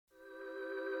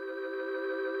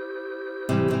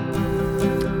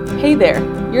Hey there,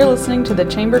 you're listening to the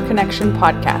Chamber Connection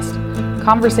podcast,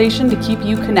 conversation to keep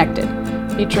you connected,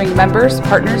 featuring members,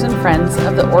 partners, and friends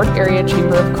of the Ord Area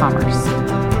Chamber of Commerce.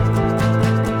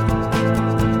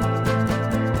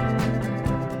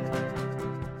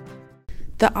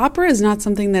 The opera is not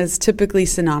something that is typically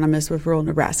synonymous with rural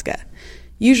Nebraska.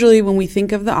 Usually when we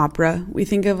think of the opera, we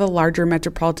think of a larger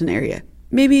metropolitan area,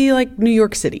 maybe like New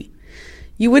York City.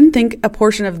 You wouldn't think a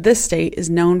portion of this state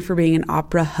is known for being an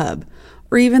opera hub,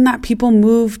 or even that people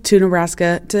move to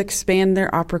Nebraska to expand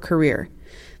their opera career.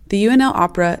 The UNL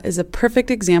Opera is a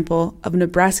perfect example of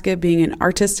Nebraska being an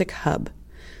artistic hub.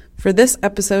 For this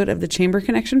episode of the Chamber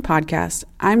Connection podcast,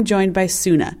 I'm joined by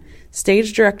Suna,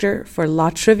 stage director for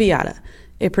La Traviata,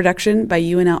 a production by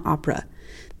UNL Opera.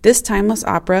 This timeless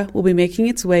opera will be making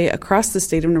its way across the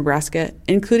state of Nebraska,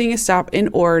 including a stop in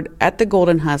Ord at the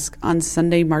Golden Husk on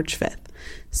Sunday, March 5th.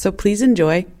 So please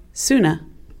enjoy Suna.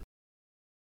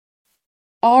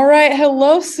 All right.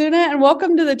 Hello, Suna, and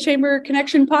welcome to the Chamber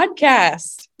Connection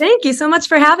podcast. Thank you so much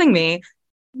for having me.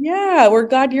 Yeah, we're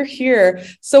glad you're here.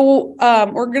 So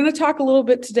we're going to talk a little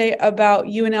bit today about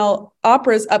UNL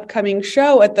Opera's upcoming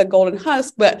show at the Golden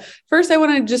Husk. But first, I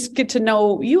want to just get to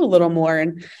know you a little more.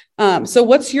 And so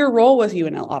what's your role with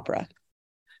UNL Opera?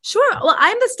 Sure. Well,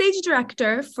 I'm the stage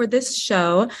director for this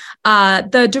show.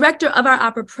 The director of our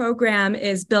opera program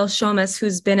is Bill Shomas,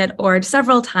 who's been at Ord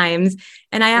several times.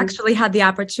 And I actually had the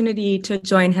opportunity to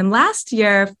join him last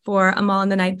year for Amal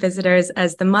and the Night Visitors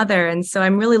as the mother. And so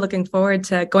I'm really looking forward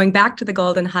to going back to the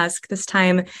Golden Husk, this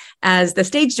time as the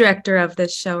stage director of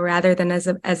this show rather than as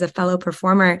a fellow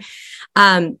performer.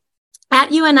 At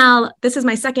UNL, this is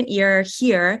my second year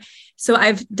here. So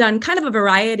I've done kind of a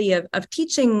variety of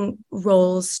teaching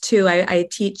roles too. I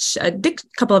teach a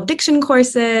couple of diction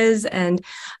courses, and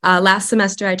last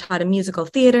semester I taught a musical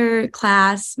theater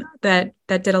class that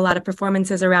did a lot of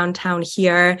performances around town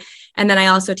here. And then I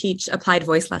also teach applied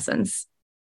voice lessons.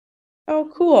 Oh,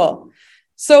 cool.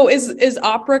 So is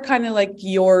opera kind of like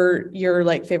your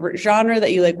like favorite genre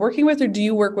that you like working with, or do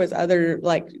you work with other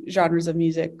like genres of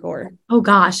music? Or oh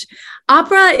gosh,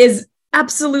 opera is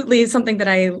absolutely something that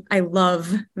I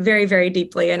love very, very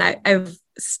deeply. And I've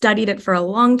studied it for a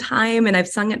long time and I've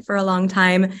sung it for a long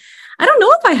time. I don't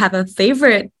know if I have a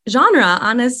favorite genre,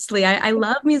 honestly. I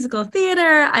love musical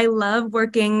theater. I love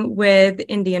working with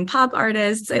Indian pop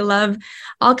artists. I love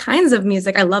all kinds of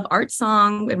music. I love art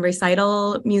song and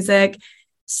recital music.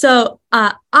 So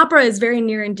opera is very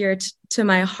near and dear to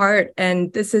my heart.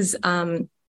 And this is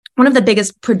one of the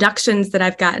biggest productions that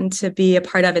I've gotten to be a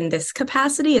part of in this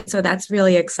capacity. And so that's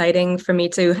really exciting for me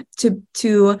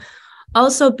to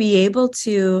also be able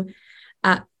to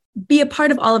be a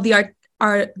part of all of the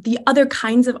the other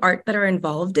kinds of art that are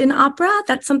involved in opera.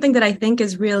 That's something that I think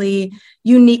is really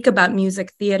unique about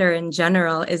music theater in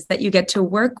general, is that you get to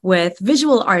work with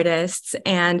visual artists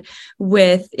and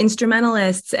with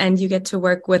instrumentalists, and you get to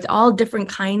work with all different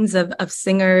kinds of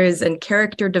singers and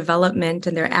character development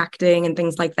and their acting and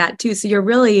things like that too. So you're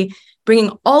really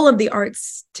bringing all of the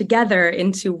arts together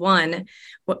into one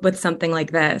with something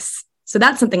like this. So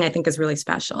that's something I think is really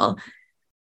special.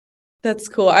 That's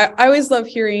cool. I always love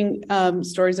hearing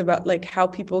stories about like how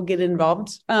people get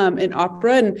involved in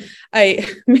opera. And I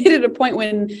made it a point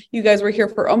when you guys were here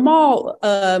for Amal,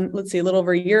 a little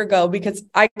over a year ago, because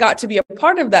I got to be a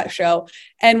part of that show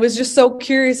and was just so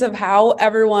curious of how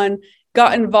everyone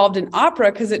got involved in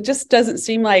opera, because it just doesn't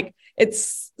seem like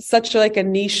it's such like a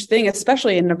niche thing,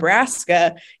 especially in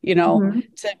Nebraska,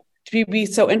 to be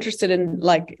so interested in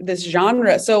like this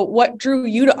genre. So what drew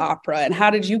you to opera and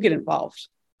how did you get involved?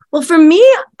 Well, for me,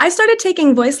 I started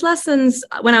taking voice lessons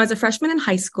when I was a freshman in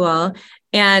high school.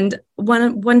 And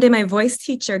one day my voice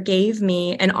teacher gave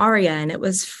me an aria, and it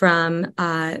was from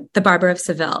The Barber of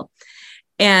Seville.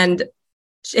 And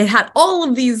it had all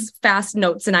of these fast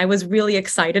notes, and I was really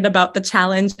excited about the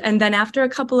challenge. And then after a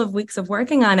couple of weeks of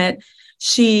working on it,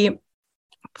 she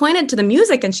pointed to the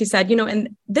music and she said,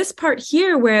 in this part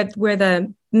here where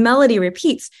the melody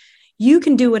repeats, you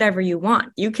can do whatever you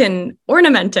want. You can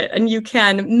ornament it and you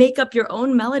can make up your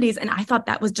own melodies. And I thought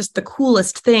that was just the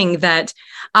coolest thing, that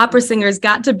opera singers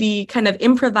got to be kind of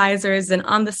improvisers and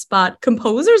on the spot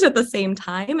composers at the same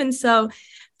time. And so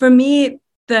for me,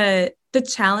 the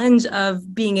challenge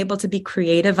of being able to be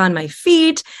creative on my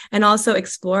feet and also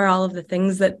explore all of the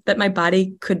things that my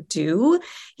body could do,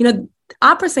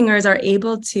 opera singers are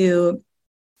able to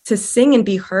sing and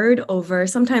be heard over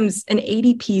sometimes an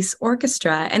 80-piece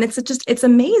orchestra. And it's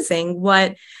amazing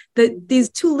what these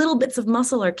two little bits of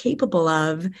muscle are capable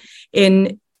of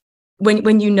when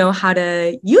you know how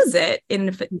to use it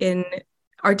in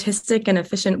artistic and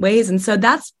efficient ways. And so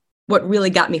that's what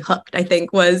really got me hooked, I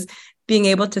think, was being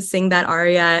able to sing that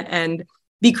aria and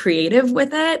be creative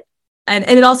with it. And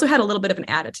it also had a little bit of an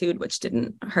attitude, which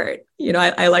didn't hurt.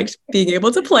 I liked being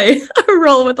able to play a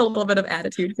role with a little bit of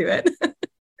attitude to it.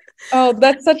 Oh,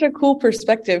 that's such a cool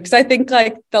perspective. Because I think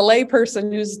like the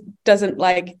layperson who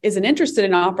isn't interested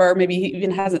in opera, or maybe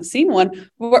even hasn't seen one,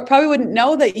 probably wouldn't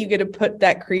know that you get to put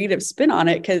that creative spin on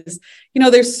it. Because,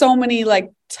 there's so many like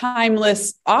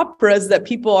timeless operas that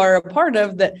people are a part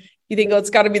of that you think, oh, it's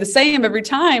got to be the same every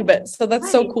time. But so that's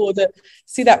right. So cool to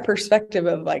see that perspective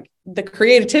of like the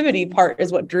creativity part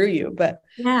is what drew you. But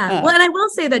yeah. Well, and I will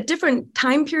say that different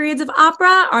time periods of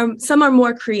opera some are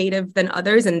more creative than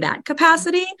others in that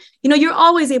capacity. You're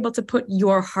always able to put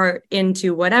your heart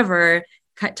into whatever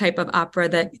type of opera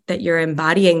that you're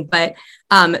embodying, but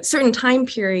certain time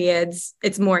periods,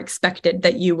 it's more expected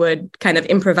that you would kind of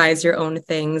improvise your own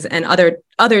things, and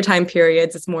other time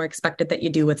periods, it's more expected that you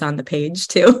do what's on the page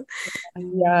too.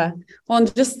 Yeah. Well,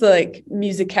 and just the like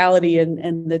musicality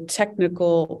and the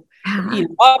technical,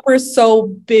 opera is so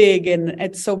big and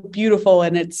it's so beautiful,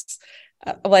 and it's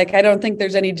like I don't think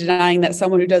there's any denying that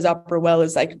someone who does opera well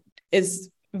is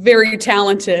very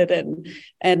talented,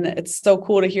 and it's so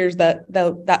cool to hear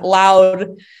that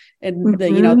loud and the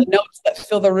the notes that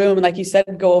fill the room, and like you said,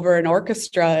 go over an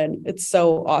orchestra, and it's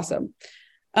so awesome.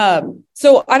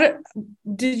 So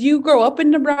did you grow up in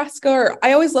Nebraska? Or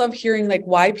I always love hearing like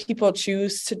why people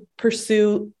choose to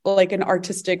pursue like an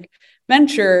artistic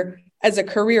venture as a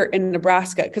career in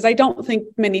Nebraska, because I don't think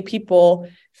many people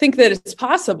think that it's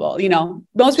possible.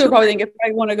 Most people probably think if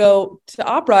I want to go to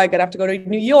opera, I could have to go to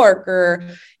New York or,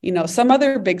 some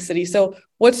other big city. So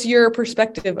what's your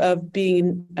perspective of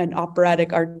being an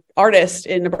operatic artist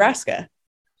in Nebraska?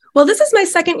 Well, this is my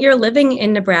second year living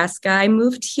in Nebraska. I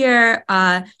moved here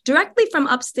directly from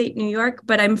upstate New York,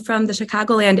 but I'm from the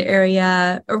Chicagoland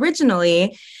area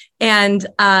originally. And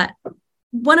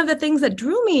one of the things that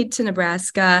drew me to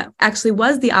Nebraska actually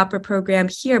was the opera program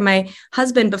here. My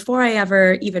husband, before I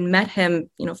ever even met him,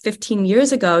 15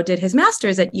 years ago, did his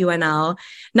master's at UNL.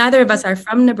 Neither of us are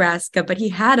from Nebraska, but he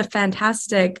had a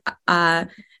fantastic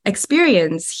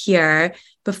experience here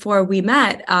before we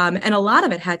met. And a lot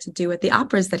of it had to do with the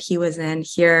operas that he was in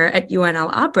here at UNL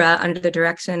Opera under the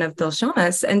direction of Bill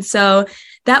Shomas. And so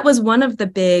that was one of the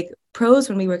big pros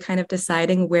when we were kind of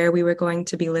deciding where we were going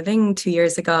to be living 2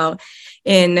 years ago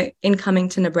in coming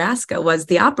to Nebraska, was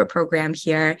the opera program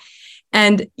here.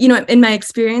 And, in my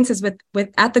experiences with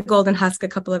at the Golden Husk a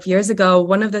couple of years ago,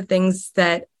 one of the things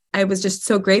that I was just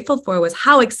so grateful for was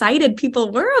how excited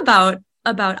people were about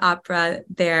opera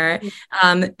there.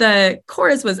 The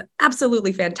chorus was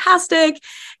absolutely fantastic.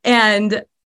 And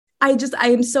I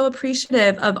am so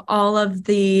appreciative of all of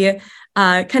the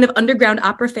kind of underground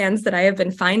opera fans that I have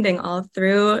been finding all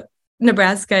through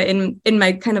Nebraska in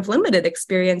my kind of limited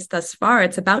experience thus far.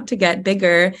 It's about to get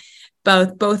bigger,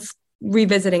 both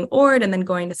revisiting Ord and then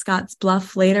going to Scotts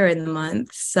Bluff later in the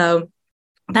month. So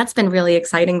that's been really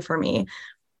exciting for me.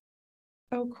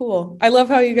 Oh, cool. I love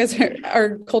how you guys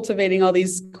are cultivating all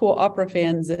these cool opera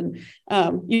fans. And,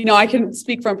 I can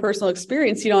speak from personal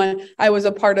experience. I was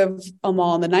a part of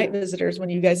Amal and the Night Visitors when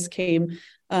you guys came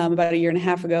about a year and a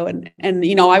half ago. And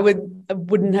I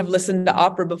wouldn't have listened to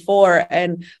opera before.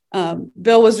 And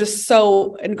Bill was just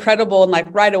so incredible, and like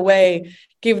right away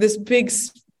gave this big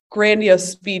grandiose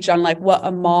speech on like what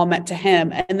Amal meant to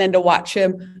him. And then to watch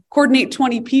him coordinate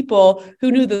 20 people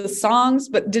who knew the songs,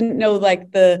 but didn't know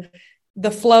like the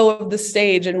flow of the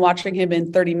stage, and watching him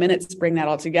in 30 minutes bring that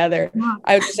all together.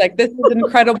 I was just like, this is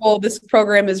incredible. This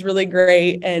program is really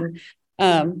great. And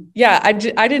I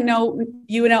didn't know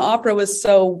UNL Opera was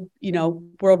so,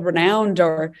 world renowned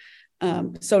or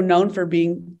so known for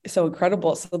being so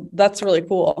incredible. So that's really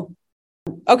cool.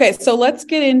 Okay, so let's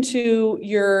get into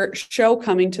your show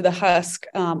coming to the Husk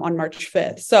on March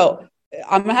 5th. So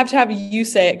I'm going to have you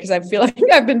say it because I feel like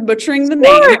I've been butchering the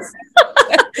names.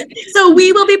 So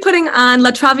we will be putting on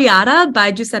La Traviata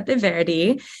by Giuseppe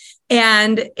Verdi.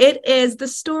 And it is the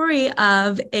story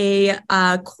of a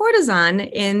courtesan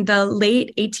in the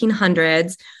late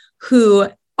 1800s who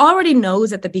already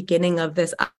knows at the beginning of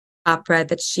this opera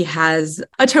that she has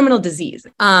a terminal disease.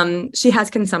 She has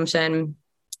consumption,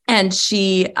 and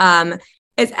she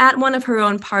is at one of her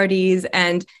own parties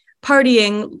and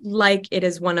partying like it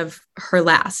is one of her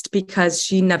last, because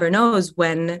she never knows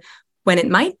when it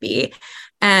might be.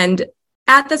 And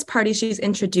at this party, she's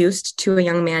introduced to a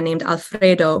young man named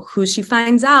Alfredo, who she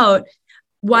finds out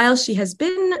while she has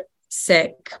been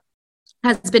sick,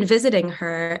 has been visiting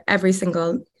her every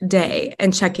single day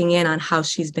and checking in on how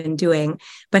she's been doing,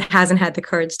 but hasn't had the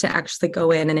courage to actually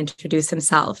go in and introduce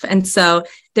himself. And so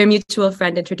their mutual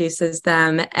friend introduces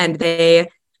them, and they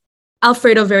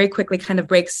Alfredo very quickly kind of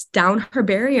breaks down her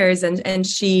barriers, and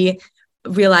she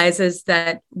realizes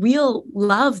that real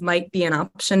love might be an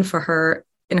option for her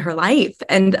in her life.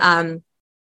 And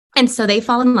so they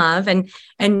fall in love, and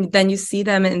then you see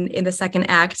them in the second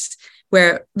act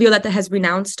where Violetta has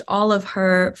renounced all of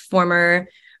her former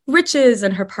riches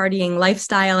and her partying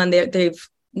lifestyle, and they've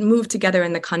moved together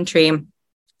in the country.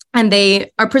 And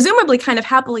they are presumably kind of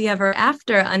happily ever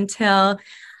after until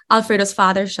Alfredo's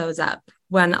father shows up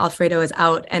when Alfredo is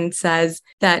out and says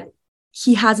that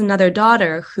he has another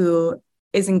daughter who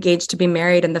is engaged to be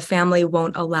married, and the family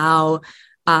won't allow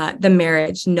the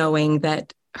marriage, knowing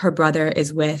that her brother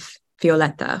is with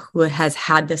Violetta, who has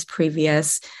had this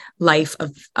previous life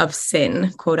of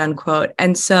sin, quote unquote.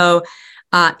 And so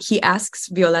he asks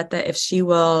Violetta if she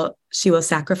will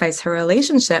sacrifice her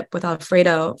relationship with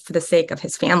Alfredo for the sake of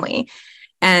his family.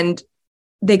 And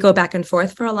they go back and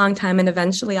forth for a long time. And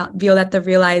eventually Violetta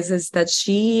realizes that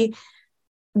she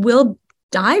will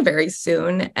die very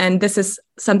soon. And this is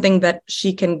something that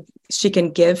she can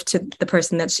give to the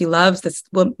person that she loves. This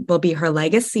will be her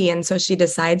legacy. And so she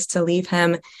decides to leave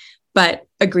him, but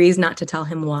agrees not to tell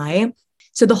him why.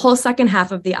 So the whole second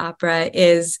half of the opera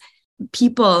is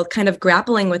people kind of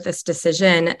grappling with this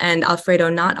decision, and Alfredo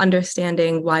not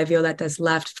understanding why Violetta's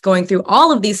left, going through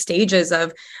all of these stages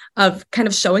of kind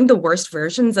of showing the worst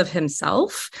versions of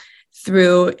himself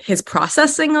through his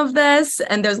processing of this.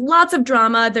 And there's lots of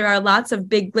drama. There are lots of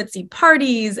big glitzy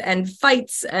parties and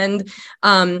fights and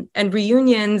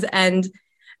reunions. And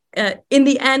in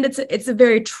the end, it's a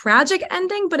very tragic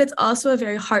ending, but it's also a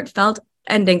very heartfelt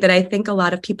ending that I think a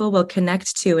lot of people will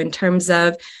connect to in terms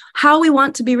of how we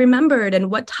want to be remembered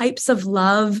and what types of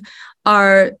love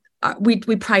we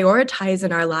prioritize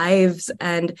in our lives.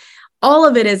 And all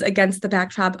of it is against the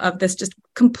backdrop of this just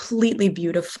completely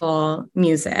beautiful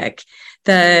music.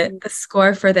 The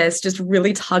score for this just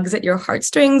really tugs at your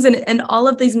heartstrings, and all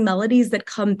of these melodies that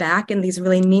come back in these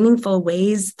really meaningful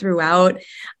ways throughout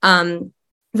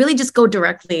really just go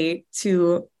directly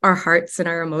to our hearts and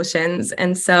our emotions.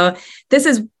 And so this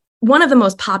is one of the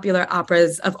most popular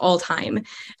operas of all time.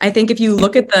 I think if you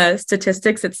look at the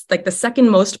statistics, it's like the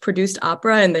second most produced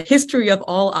opera in the history of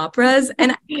all operas.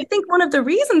 And I think one of the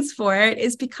reasons for it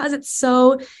is because it's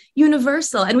so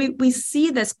universal. And we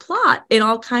see this plot in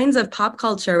all kinds of pop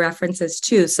culture references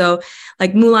too. So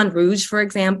like Moulin Rouge, for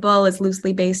example, is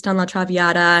loosely based on La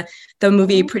Traviata. The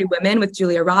movie Pretty Women with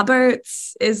Julia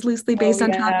Roberts is loosely based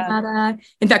on Traviata.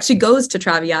 In fact, she goes to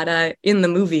Traviata in the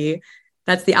movie.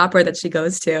 That's the opera that she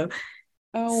goes to.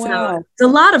 Oh, so wow. there's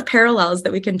a lot of parallels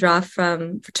that we can draw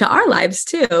to our lives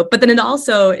too. But then it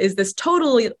also is this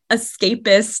totally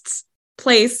escapist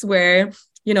place where,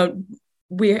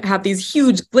 we have these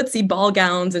huge glitzy ball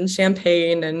gowns and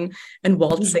champagne and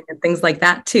waltzing and things like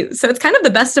that too. So it's kind of the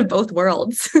best of both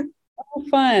worlds. Oh,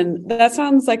 fun. That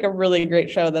sounds like a really great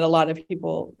show that a lot of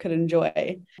people could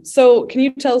enjoy. So can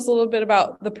you tell us a little bit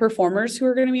about the performers who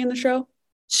are going to be in the show?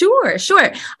 Sure.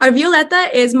 Our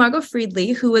Violetta is Margot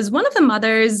Friedli, who was one of the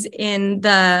mothers in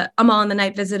the Amal and the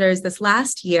Night Visitors this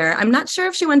last year. I'm not sure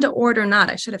if she went to Ord or not.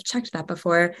 I should have checked that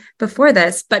before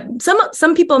this, but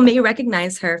some people may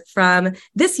recognize her from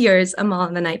this year's Amal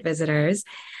and the Night Visitors.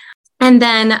 And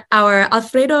then our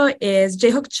Alfredo is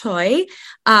Jae-hook Choi,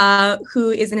 who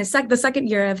is in the second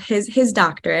year of his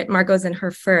doctorate. Margot's in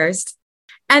her first.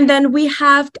 And then we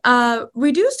have a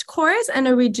reduced chorus and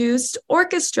a reduced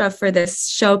orchestra for this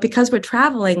show because we're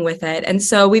traveling with it. And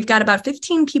so we've got about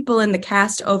 15 people in the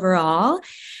cast overall.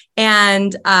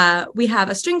 And we have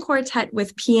a string quartet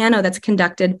with piano that's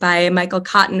conducted by Michael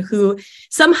Cotton, who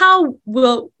somehow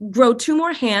will grow 2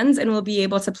 more hands and will be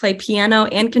able to play piano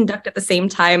and conduct at the same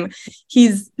time.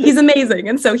 He's amazing.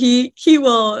 And so he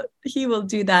will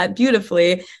do that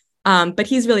beautifully. But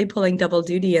he's really pulling double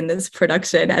duty in this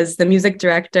production as the music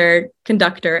director,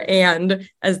 conductor, and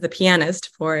as the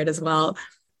pianist for it as well.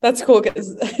 That's cool,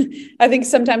 because I think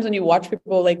sometimes when you watch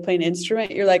people like play an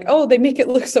instrument, you're like, oh, they make it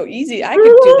look so easy. I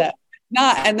could do that.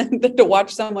 Not, and then to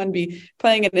watch someone be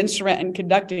playing an instrument and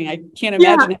conducting, I can't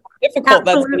imagine how difficult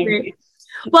that's going to be.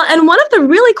 Well, and one of the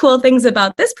really cool things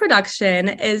about this production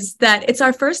is that it's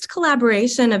our first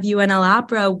collaboration of UNL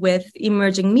Opera with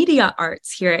emerging media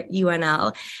arts here at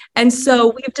UNL. And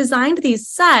so we've designed these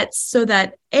sets so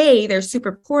that they're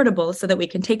super portable so that we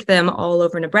can take them all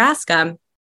over Nebraska,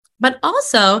 but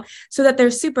also so that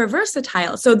they're super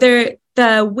versatile. So the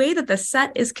way that the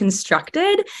set is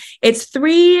constructed, it's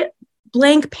 3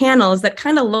 blank panels that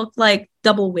kind of look like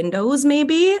double windows,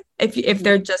 maybe if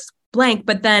they're just blank,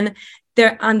 but then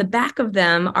they're on the back of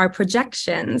them are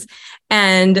projections.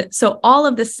 And so all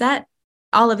of the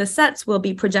sets will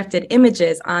be projected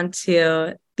images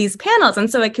onto these panels. And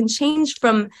so it can change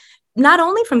from not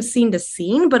only from scene to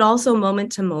scene, but also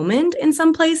moment to moment in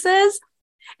some places.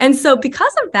 And so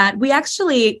because of that, we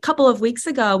actually, a couple of weeks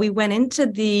ago, we went into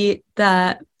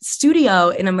the studio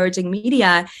in Emerging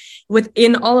Media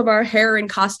within all of our hair and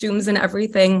costumes and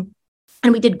everything.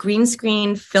 And we did green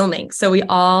screen filming. So we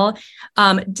all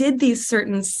did these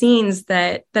certain scenes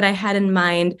that I had in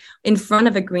mind in front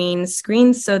of a green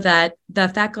screen so that the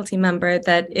faculty member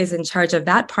that is in charge of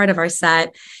that part of our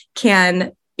set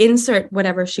can insert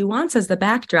whatever she wants as the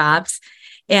backdrops.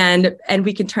 And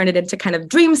we can turn it into kind of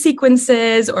dream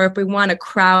sequences, or if we want a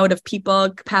crowd of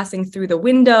people passing through the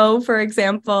window, for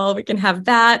example, we can have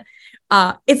that.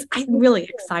 I'm really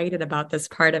excited about this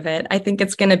part of it. I think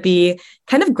it's going to be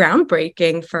kind of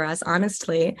groundbreaking for us,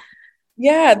 honestly.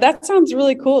 Yeah, that sounds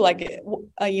really cool. Like,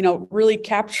 really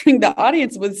capturing the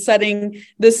audience with setting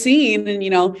the scene, and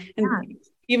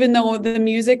even though the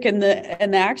music and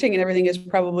the acting and everything is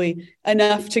probably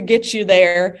enough to get you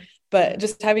there, but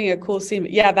just having a cool scene.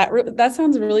 Yeah, that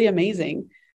sounds really amazing.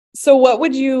 So what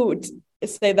would you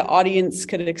say the audience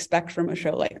could expect from a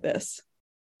show like this?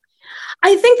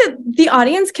 I think that the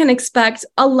audience can expect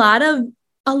a lot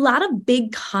of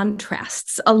big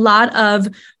contrasts, a lot of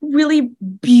really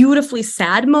beautifully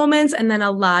sad moments, and then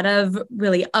a lot of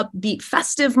really upbeat,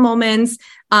 festive moments,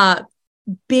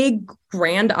 big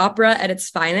grand opera at its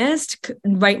finest,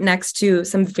 right next to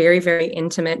some very, very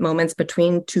intimate moments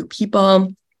between two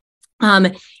people.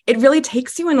 It really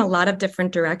takes you in a lot of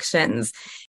different directions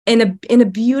in a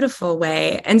beautiful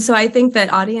way. And so I think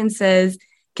that audiences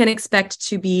can expect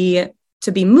to be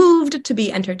moved, to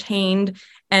be entertained,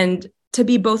 and to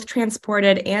be both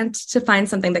transported and to find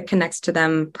something that connects to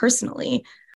them personally.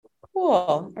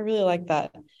 Cool. I really like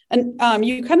that. And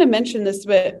you kind of mentioned this,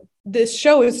 but this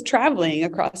show is traveling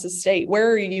across the state. Where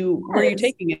are you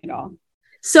taking it all?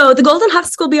 So the Golden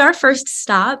Husk will be our first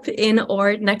stop in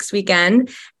Ord next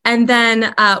weekend. And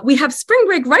then we have spring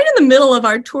break right in the middle of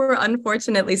our tour,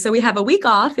 unfortunately. So we have a week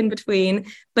off in between.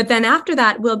 But then after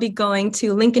that, we'll be going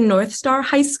to Lincoln North Star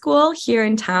High School here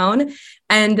in town.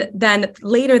 And then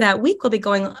later that week, we'll be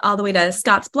going all the way to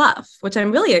Scotts Bluff, which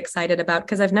I'm really excited about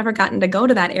because I've never gotten to go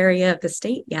to that area of the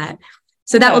state yet.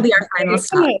 So that will be our final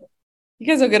stop. You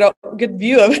guys will get a good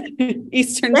view of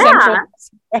Eastern Central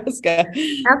Nebraska.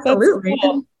 Absolutely.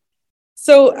 Cool.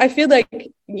 So I feel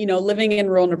like, living in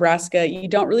rural Nebraska, you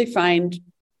don't really find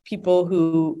people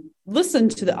who listen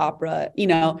to the opera.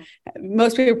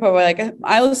 Most people are probably like,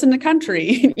 I listen to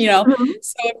country, Mm-hmm.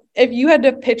 So if you had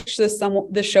to pitch this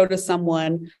show to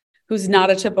someone who's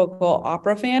not a typical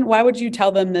opera fan, why would you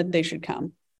tell them that they should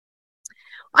come?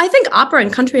 I think opera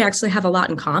and country actually have a lot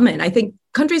in common. I think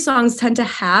country songs tend to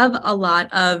have a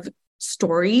lot of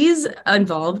stories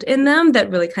involved in them that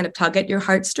really kind of tug at your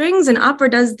heartstrings, and opera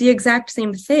does the exact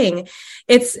same thing.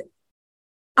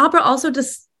 Opera also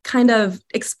just kind of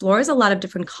explores a lot of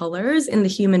different colors in the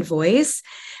human voice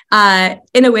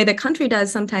in a way that country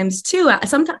does sometimes too.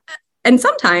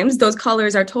 Sometimes those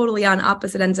colors are totally on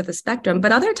opposite ends of the spectrum,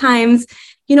 but other times,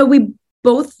 we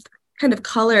both kind of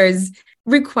colors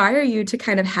require you to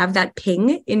kind of have that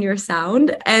ping in your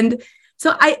sound. And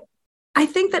so I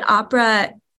think that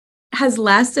opera has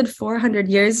lasted 400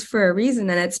 years for a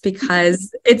reason. And it's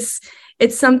because it's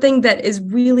something that is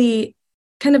really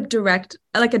kind of direct,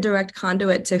 like a direct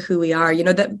conduit to who we are.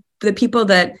 The people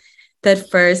that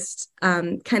first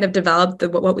kind of developed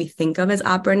what we think of as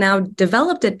opera now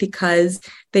developed it because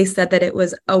they said that it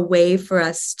was a way for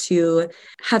us to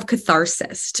have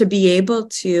catharsis, to be able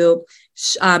to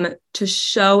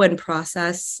show and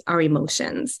process our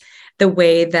emotions the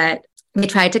way that they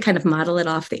tried to kind of model it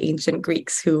off the ancient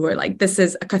Greeks, who were like, this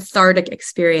is a cathartic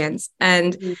experience.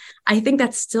 And I think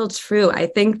that's still true. I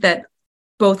think that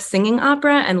both singing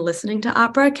opera and listening to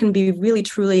opera can be really,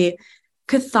 truly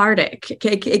cathartic.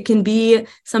 It can be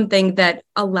something that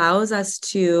allows us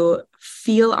to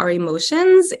feel our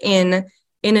emotions in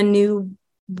a new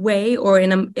way, or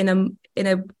in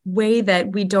a way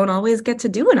that we don't always get to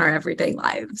do in our everyday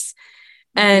lives.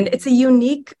 And it's a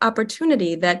unique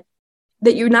opportunity that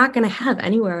you're not going to have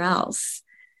anywhere else.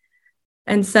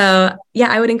 And so,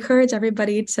 I would encourage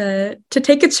everybody to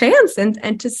take a chance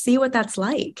and to see what that's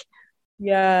like.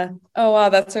 Yeah. Oh, wow.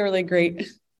 That's a really great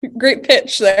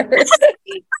pitch there.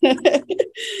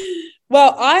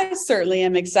 Well, I certainly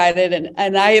am excited,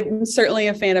 and I am certainly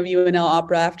a fan of UNL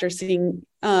Opera after seeing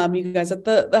you guys at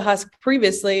the Husk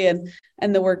previously,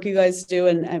 and the work you guys do,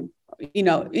 and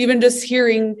even just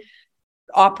hearing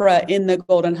opera in the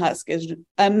Golden Husk is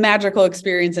a magical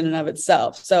experience in and of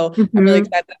itself. So I'm really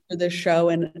excited for this show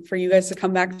and for you guys to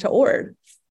come back to Ord.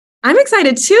 I'm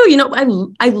excited too.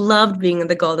 I loved being in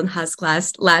the Golden Husk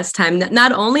last time.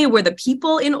 Not only were the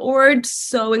people in Ord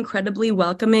so incredibly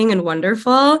welcoming and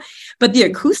wonderful, but the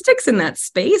acoustics in that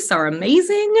space are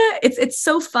amazing. It's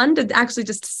so fun to actually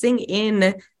just sing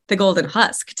in the Golden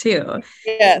Husk too.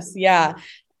 Yes, yeah.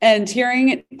 And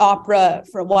hearing opera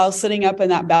while sitting up in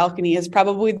that balcony is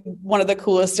probably one of the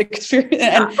coolest experiences.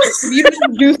 And you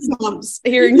do goosebumps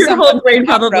hearing your whole brain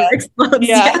probably explodes.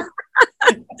 Yeah.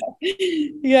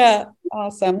 Yeah.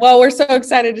 Awesome. Well, we're so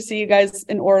excited to see you guys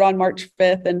in Ord on March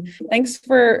 5th. And thanks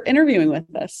for interviewing with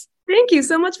us. Thank you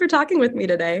so much for talking with me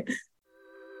today.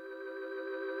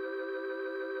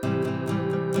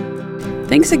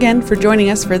 Thanks again for joining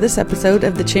us for this episode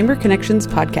of the Chamber Connections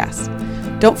podcast.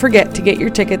 Don't forget to get your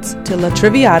tickets to La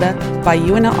Traviata by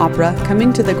UNL Opera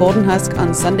coming to the Golden Husk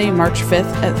on Sunday, March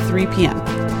 5th at 3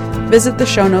 p.m. Visit the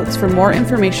show notes for more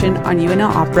information on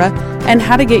UNL Opera and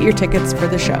how to get your tickets for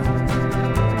the show.